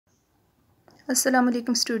Assalamu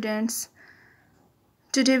alaikum students.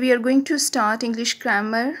 Today we are going to start English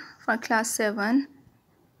grammar for class 7.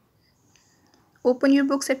 Open your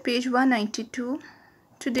books at page 192.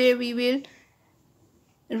 Today we will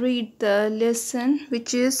read the lesson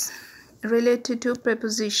which is related to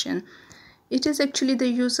preposition. It is actually the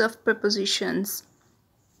use of prepositions.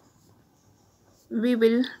 We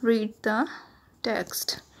will read the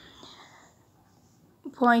text.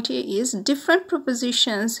 Point A is different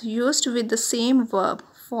prepositions used with the same verb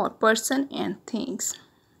for person and things.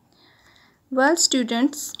 Well,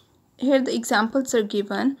 students, here the examples are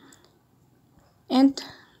given, and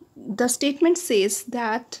the statement says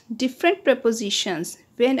that different prepositions,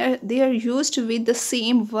 when they are used with the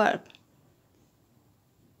same verb,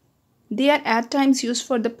 they are at times used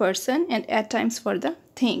for the person and at times for the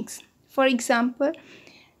things. For example,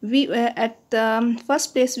 we at the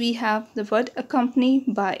first place we have the word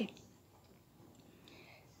accompanied by.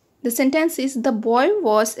 The sentence is the boy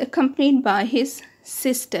was accompanied by his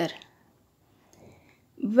sister.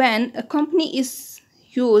 When accompany is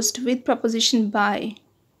used with preposition by,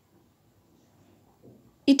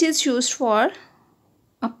 it is used for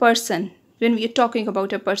a person. When we are talking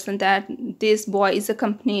about a person, that this boy is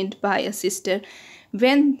accompanied by a sister,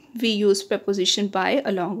 when we use preposition by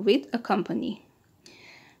along with accompany.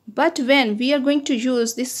 But when we are going to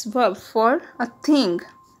use this verb for a thing,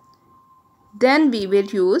 then we will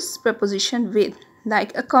use preposition with,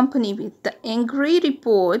 like accompany with. The angry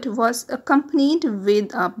report was accompanied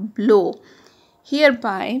with a blow.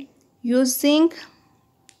 Hereby, using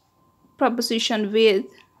preposition with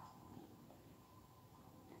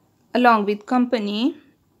along with company,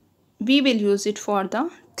 we will use it for the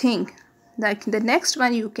thing. Like the next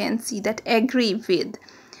one, you can see that agree with.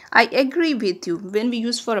 I agree with you. When we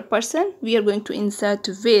use for a person, we are going to insert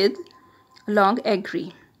with along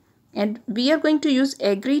agree. And we are going to use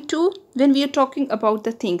agree to when we are talking about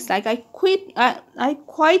the things, like I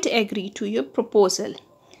quite agree to your proposal,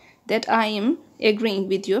 that I am agreeing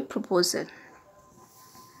with your proposal.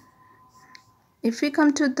 If we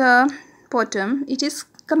come to the bottom, it is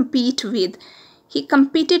compete with. He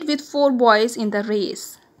competed with 4 boys in the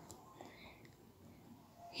race.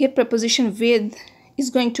 Here preposition with is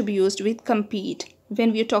going to be used with compete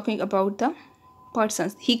when we are talking about the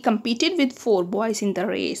persons. He competed with 4 boys in the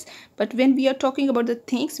race. But when we are talking about the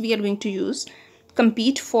things, we are going to use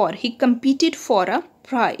compete for. He competed for a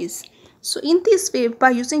prize. So in this way,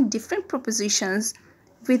 by using different prepositions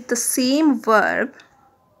with the same verb,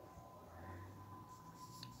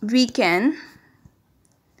 we can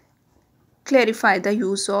clarify the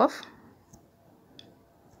use of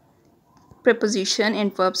preposition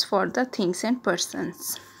and verbs for the things and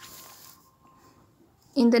persons.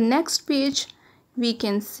 In the next page, we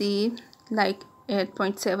can see like at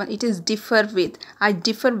point 7, it is differ with. I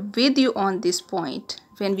differ with you on this point.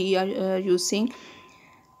 When we are using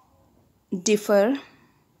differ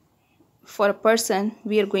for a person,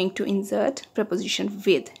 we are going to insert preposition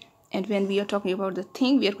with. And when we are talking about the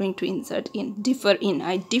thing, we are going to insert in, differ in.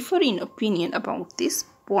 I differ in opinion about this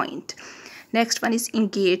point. Next one is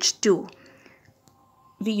engage to.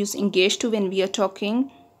 We use engage to when we are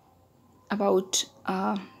talking about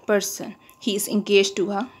a person. He is engaged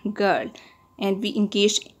to a girl. And we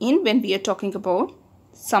engage in when we are talking about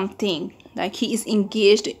something, like he is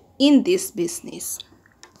engaged in this business.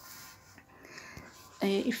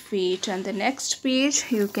 If we turn the next page,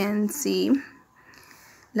 you can see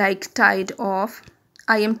like tied off.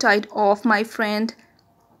 I am tied off my friend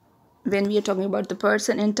when we are talking about the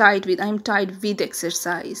person, and tied with. I am tied with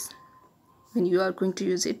exercise when you are going to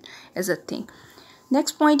use it as a thing.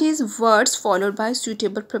 Next point is words followed by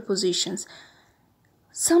suitable prepositions.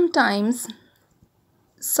 Sometimes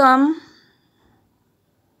some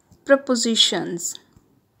prepositions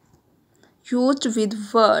used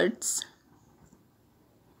with words,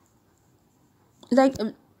 like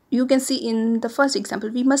you can see in the first example,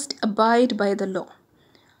 we must abide by the law.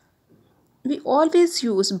 We always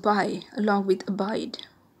use by along with abide.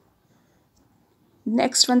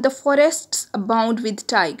 Next one, the forests abound with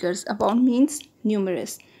tigers. Abound means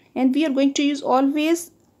numerous, and we are going to use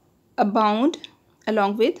always abound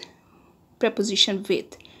along with preposition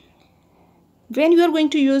with. When you are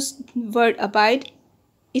going to use word abide,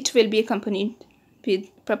 it will be accompanied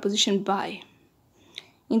with preposition by.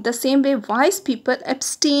 In the same way, wise people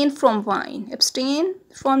abstain from wine. Abstain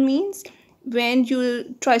from means when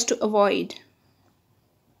you tries to avoid,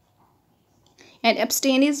 and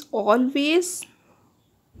abstain is always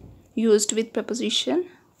used with preposition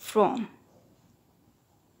from.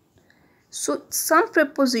 So some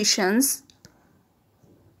prepositions,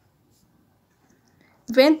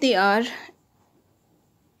 when they are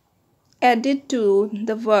added to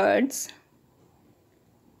the words,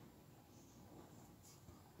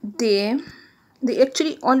 they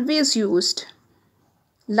actually always used,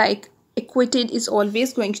 like equated is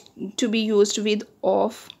always going to be used with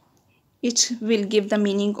of. It will give the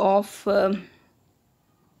meaning of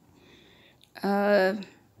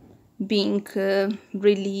being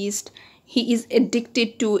released. He is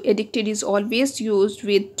addicted to. Addicted is always used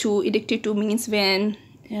with to. Addicted to means when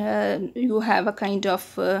you have a kind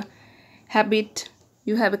of habit.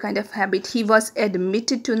 You have a kind of habit. He was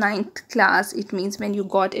admitted to 9th class. It means when you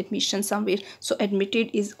got admission somewhere. So admitted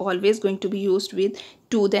is always going to be used with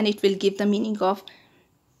to. Then it will give the meaning of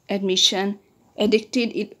admission.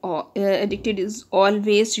 Addicted addicted is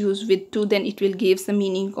always used with to. Then it will give the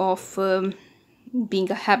meaning of being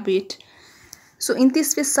a habit. So in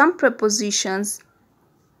this way, some prepositions,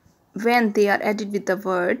 when they are added with the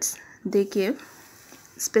words, they give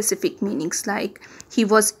specific meanings. Like he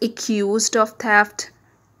was accused of theft.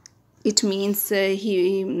 It means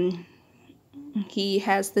he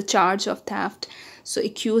has the charge of theft. So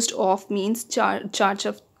accused of means charge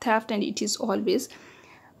of theft, and it is always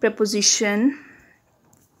preposition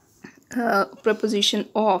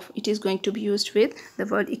of. It is going to be used with the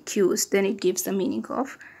word accused. Then it gives the meaning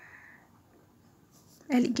of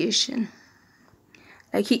allegation.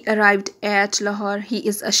 Like he arrived at Lahore. He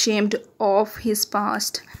is ashamed of his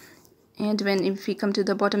past. And when if we come to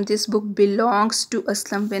the bottom, this book belongs to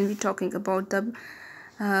Aslam. When we're talking about the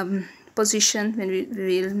position, when we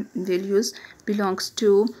will use belongs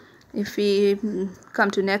to. If we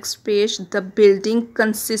come to next page, the building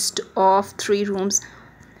consists of 3 rooms.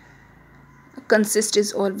 Consist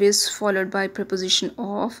is always followed by preposition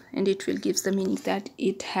of, and it will give the meaning that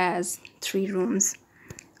it has 3 rooms.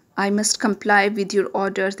 I must comply with your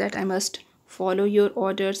orders, that I must follow your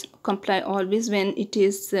orders. Comply always when it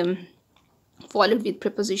is followed with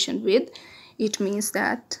preposition with. It means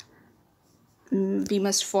that we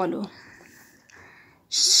must follow.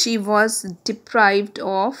 She was deprived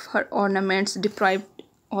of her ornaments. Deprived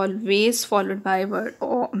always followed by word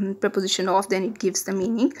or preposition of. Then it gives the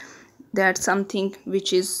meaning that something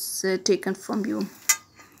which is taken from you.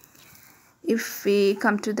 If we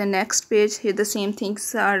come to the next page, here the same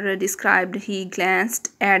things are described. He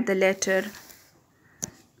glanced at the letter.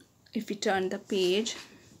 If we turn the page,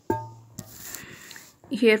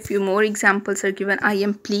 here few more examples are given. I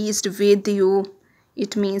am pleased with you.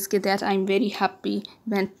 It means that I am very happy.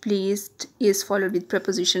 When pleased is followed with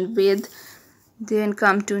preposition with. Then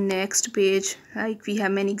come to next page, like we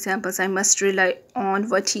have many examples. I must rely on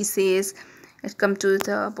what he says. Let's come to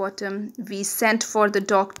the bottom. We sent for the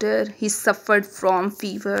doctor. He suffered from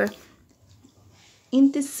fever.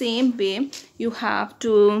 In the same way, you have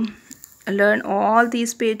to learn all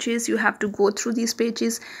these pages. You have to go through these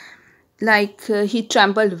pages. Like he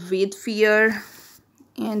trembled with fear.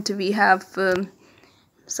 And we have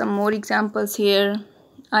some more examples here.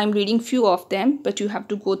 I'm reading few of them, but you have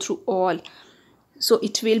to go through all. So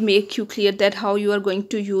it will make you clear that how you are going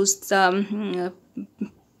to use the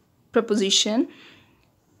preposition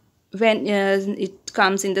when it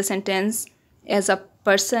comes in the sentence as a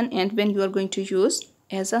person, and when you are going to use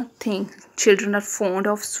as a thing. Children are fond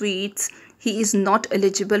of sweets. He is not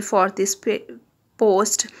eligible for this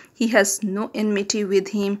post. He has no enmity with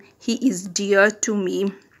him. He is dear to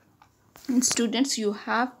me. And students, you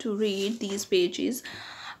have to read these pages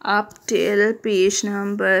up till page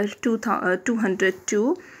number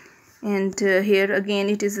 202. And here again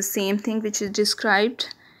it is the same thing which is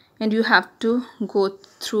described, and you have to go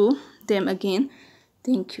through them again.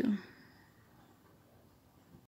 Thank you.